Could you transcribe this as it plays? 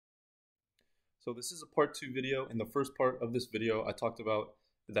So this is a part 2 video. In the first part of this video, I talked about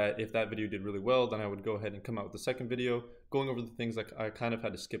that if that video did really well, then I would go ahead and come out with the second video, going over the things like I kind of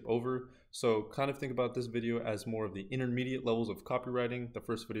had to skip over. So kind of think about this video as more of the intermediate levels of copywriting. The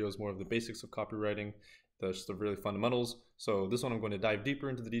first video is more of the basics of copywriting, just the really fundamentals. So this one I'm going to dive deeper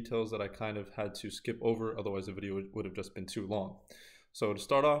into the details that I kind of had to skip over, otherwise the video would have just been too long. So to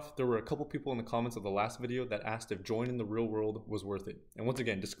start off, there were a couple people in the comments of the last video that asked if joining the real world was worth it. And once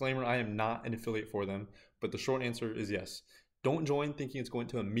again, disclaimer, I am not an affiliate for them, but the short answer is yes. Don't join thinking it's going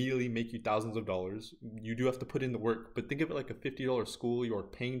to immediately make you thousands of dollars. You do have to put in the work, but think of it like a $50 school you are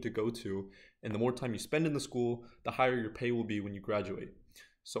paying to go to, and the more time you spend in the school, the higher your pay will be when you graduate.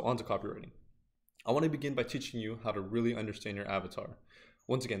 So on to copywriting. I want to begin by teaching you how to really understand your avatar.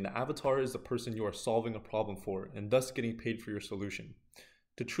 Once again, the avatar is the person you are solving a problem for and thus getting paid for your solution.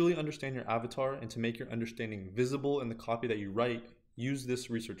 To truly understand your avatar and to make your understanding visible in the copy that you write, use this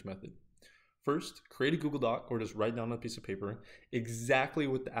research method. First, create a Google Doc or just write down on a piece of paper exactly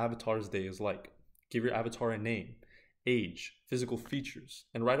what the avatar's day is like. Give your avatar a name, age, physical features,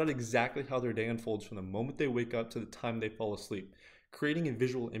 and write out exactly how their day unfolds from the moment they wake up to the time they fall asleep. Creating a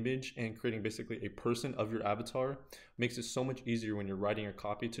visual image and creating basically a person of your avatar makes it so much easier when you're writing a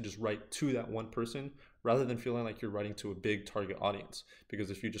copy to just write to that one person rather than feeling like you're writing to a big target audience. Because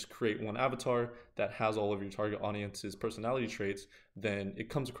if you just create one avatar that has all of your target audience's personality traits, then it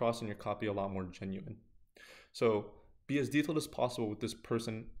comes across in your copy a lot more genuine. So be as detailed as possible with this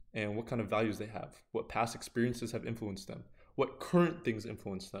person and what kind of values they have, what past experiences have influenced them, what current things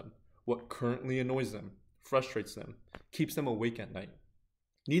influence them, what currently annoys them, frustrates them, keeps them awake at night.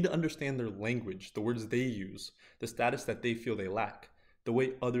 You need to understand their language, the words they use, the status that they feel they lack, the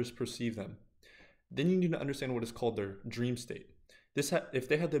way others perceive them. Then you need to understand what is called their dream state. If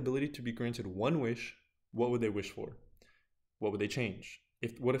they had the ability to be granted one wish, what would they wish for? What would they change?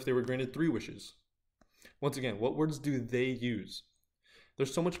 What if they were granted 3 wishes? Once again, what words do they use?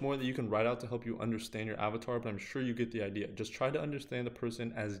 There's so much more that you can write out to help you understand your avatar, but I'm sure you get the idea. Just try to understand the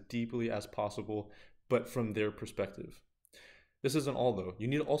person as deeply as possible, but from their perspective. This isn't all though. You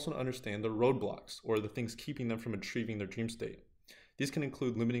need also to understand the roadblocks or the things keeping them from achieving their dream state. These can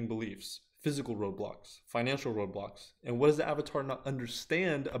include limiting beliefs, physical roadblocks, financial roadblocks, and what does the avatar not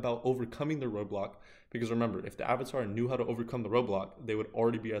understand about overcoming the roadblock? Because remember, if the avatar knew how to overcome the roadblock, they would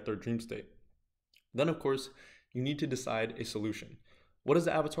already be at their dream state. Then of course, you need to decide a solution. What does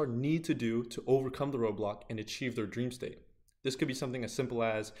the avatar need to do to overcome the roadblock and achieve their dream state? This could be something as simple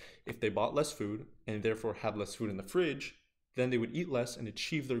as if they bought less food and therefore had less food in the fridge, then they would eat less and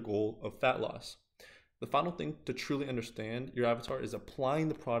achieve their goal of fat loss. The final thing to truly understand your avatar is applying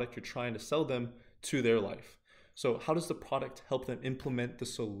the product you're trying to sell them to their life. So how does the product help them implement the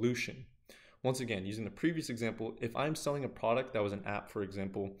solution? Once again, using the previous example, if I'm selling a product that was an app, for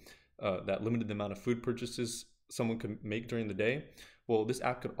example, that limited the amount of food purchases someone could make during the day, well, this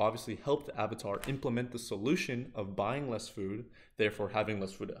app could obviously help the avatar implement the solution of buying less food, therefore having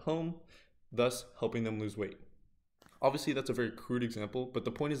less food at home, thus helping them lose weight. Obviously, that's a very crude example, but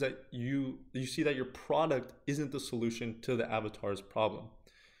the point is that you see that your product isn't the solution to the avatar's problem.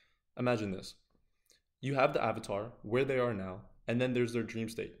 Imagine this. You have the avatar where they are now, and then there's their dream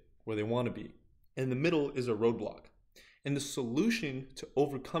state, where they want to be. In the middle is a roadblock. And the solution to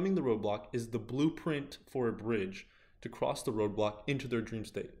overcoming the roadblock is the blueprint for a bridge to cross the roadblock into their dream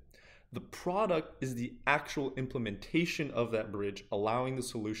state. The product is the actual implementation of that bridge, allowing the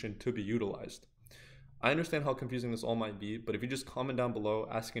solution to be utilized. I understand how confusing this all might be, but if you just comment down below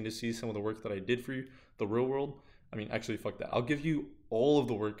asking to see some of the work that I did for you, the real world, actually fuck that. I'll give you all of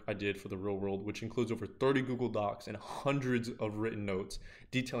the work I did for the real world, which includes over 30 Google Docs and hundreds of written notes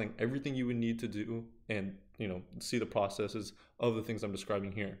detailing everything you would need to do and see the processes of the things I'm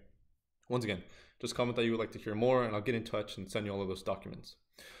describing here. Once again, just comment that you would like to hear more and I'll get in touch and send you all of those documents.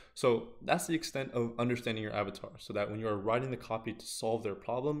 So that's the extent of understanding your avatar, so that when you are writing the copy to solve their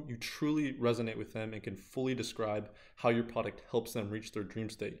problem, you truly resonate with them and can fully describe how your product helps them reach their dream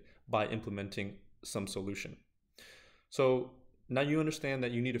state by implementing some solution. So now you understand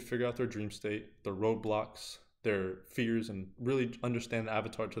that you need to figure out their dream state, their roadblocks, their fears, and really understand the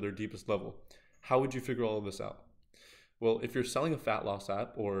avatar to their deepest level. How would you figure all of this out? Well, if you're selling a fat loss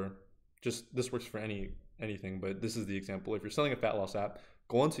app, or just this works for anything, but this is the example. If you're selling a fat loss app,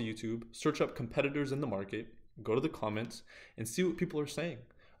 go onto YouTube, search up competitors in the market, go to the comments, and see what people are saying.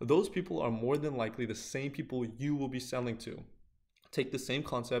 Those people are more than likely the same people you will be selling to. Take the same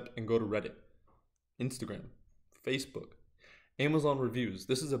concept and go to Reddit, Instagram, Facebook, Amazon reviews.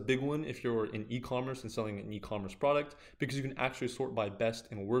 This is a big one if you're in e-commerce and selling an e-commerce product, because you can actually sort by best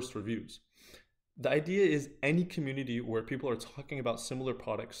and worst reviews. The idea is any community where people are talking about similar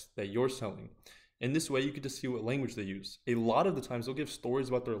products that you're selling. In this way, you get to see what language they use. A lot of the times, they'll give stories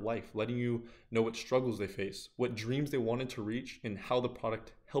about their life, letting you know what struggles they face, what dreams they wanted to reach, and how the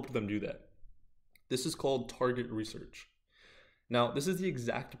product helped them do that. This is called target research. Now, this is the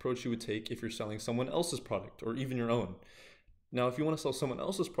exact approach you would take if you're selling someone else's product or even your own. Now, if you want to sell someone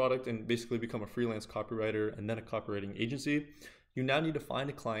else's product and basically become a freelance copywriter and then a copywriting agency, you now need to find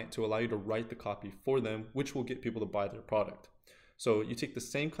a client to allow you to write the copy for them, which will get people to buy their product. So you take the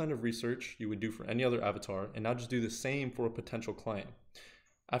same kind of research you would do for any other avatar and now just do the same for a potential client.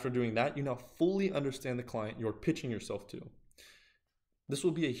 After doing that, you now fully understand the client you're pitching yourself to. This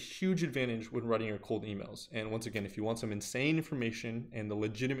will be a huge advantage when writing your cold emails. And once again, if you want some insane information and the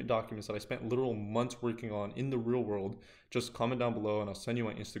legitimate documents that I spent literal months working on in the real world, just comment down below and I'll send you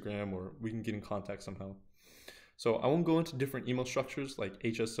my Instagram or we can get in contact somehow. So I won't go into different email structures like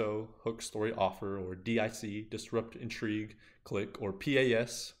HSO, hook, story, offer, or DIC, disrupt, intrigue, click, or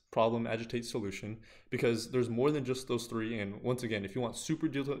PAS, problem, agitate, solution, because there's more than just those three. And once again, if you want super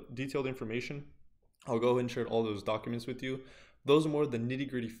detailed information, I'll go ahead and share all those documents with you. Those are more the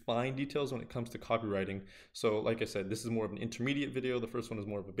nitty-gritty fine details when it comes to copywriting. So like I said, this is more of an intermediate video. The first one is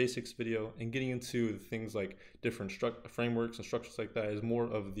more of a basics video, and getting into things like different frameworks and structures like that is more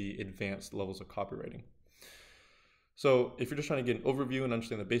of the advanced levels of copywriting. So if you're just trying to get an overview and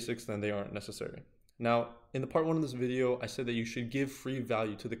understand the basics, then they aren't necessary. Now, in the part one of this video, I said that you should give free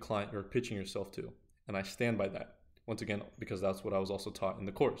value to the client you're pitching yourself to, and I stand by that. Once again, because that's what I was also taught in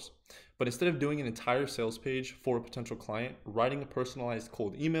the course. But instead of doing an entire sales page for a potential client, writing a personalized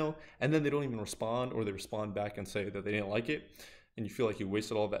cold email, and then they don't even respond, or they respond back and say that they didn't like it, and you feel like you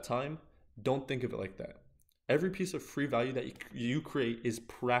wasted all of that time, don't think of it like that. Every piece of free value that you create is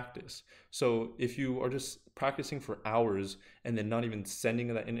practice. So if you are just practicing for hours and then not even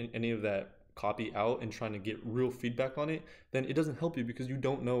sending any of that copy out and trying to get real feedback on it, then it doesn't help you because you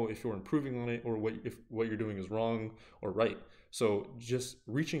don't know if you're improving on it or if what you're doing is wrong or right. So just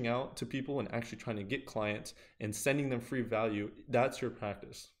reaching out to people and actually trying to get clients and sending them free value, that's your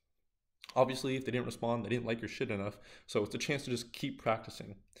practice. Obviously, if they didn't respond, they didn't like your shit enough. So it's a chance to just keep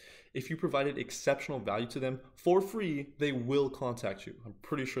practicing. If you provided exceptional value to them for free, they will contact you. I'm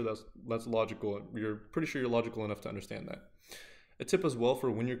pretty sure that's logical. You're pretty sure you're logical enough to understand that. A tip as well for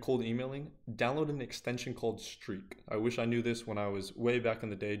when you're cold emailing, download an extension called Streak. I wish I knew this when I was way back in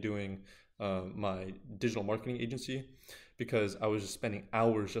the day doing my digital marketing agency, because I was just spending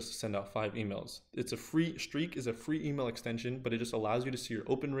hours just to send out 5 emails. Streak is a free email extension, but it just allows you to see your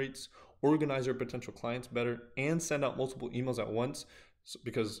open rates, organize your potential clients better, and send out multiple emails at once.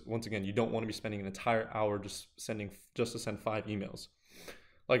 Because once again, you don't want to be spending an entire hour just to send 5 emails.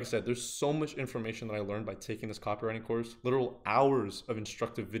 Like I said, there's so much information that I learned by taking this copywriting course, literal hours of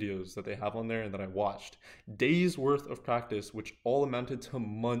instructive videos that they have on there and that I watched, days worth of practice, which all amounted to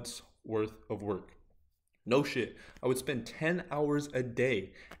months worth of work. No shit, I would spend 10 hours a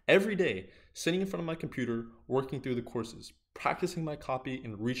day, every day, sitting in front of my computer, working through the courses, practicing my copy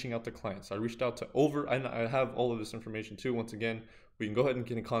and reaching out to clients. I reached out to I have all of this information too. Once again, we can go ahead and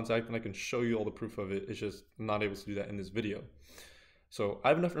get in contact and I can show you all the proof of it. It's just I'm not able to do that in this video. So I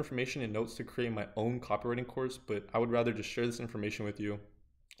have enough information and notes to create my own copywriting course, but I would rather just share this information with you.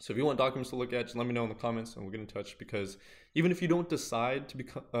 So if you want documents to look at, just let me know in the comments and we'll get in touch, because even if you don't decide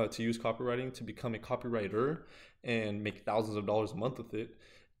to use copywriting to become a copywriter and make thousands of dollars a month with it,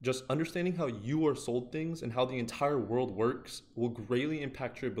 just understanding how you are sold things and how the entire world works will greatly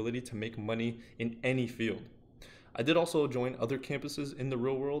impact your ability to make money in any field. I did also join other campuses in the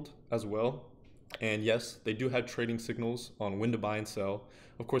real world as well. And yes, they do have trading signals on when to buy and sell.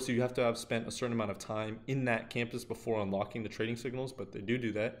 Of course, you have to have spent a certain amount of time in that campus before unlocking the trading signals, but they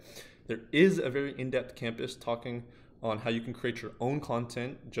do that. There is a very in-depth campus talking on how you can create your own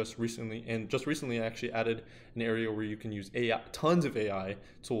content just recently. I actually added an area where you can use tons of AI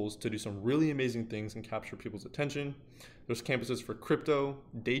tools to do some really amazing things and capture people's attention. There's campuses for crypto,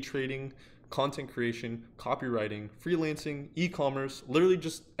 day trading, content creation, copywriting, freelancing, e-commerce, literally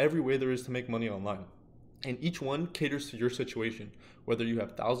just every way there is to make money online. And each one caters to your situation, whether you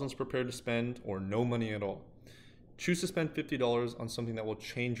have thousands prepared to spend or no money at all. Choose to spend $50 on something that will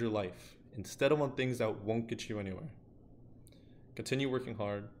change your life instead of on things that won't get you anywhere. Continue working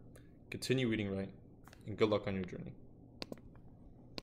hard, continue reading right, and good luck on your journey.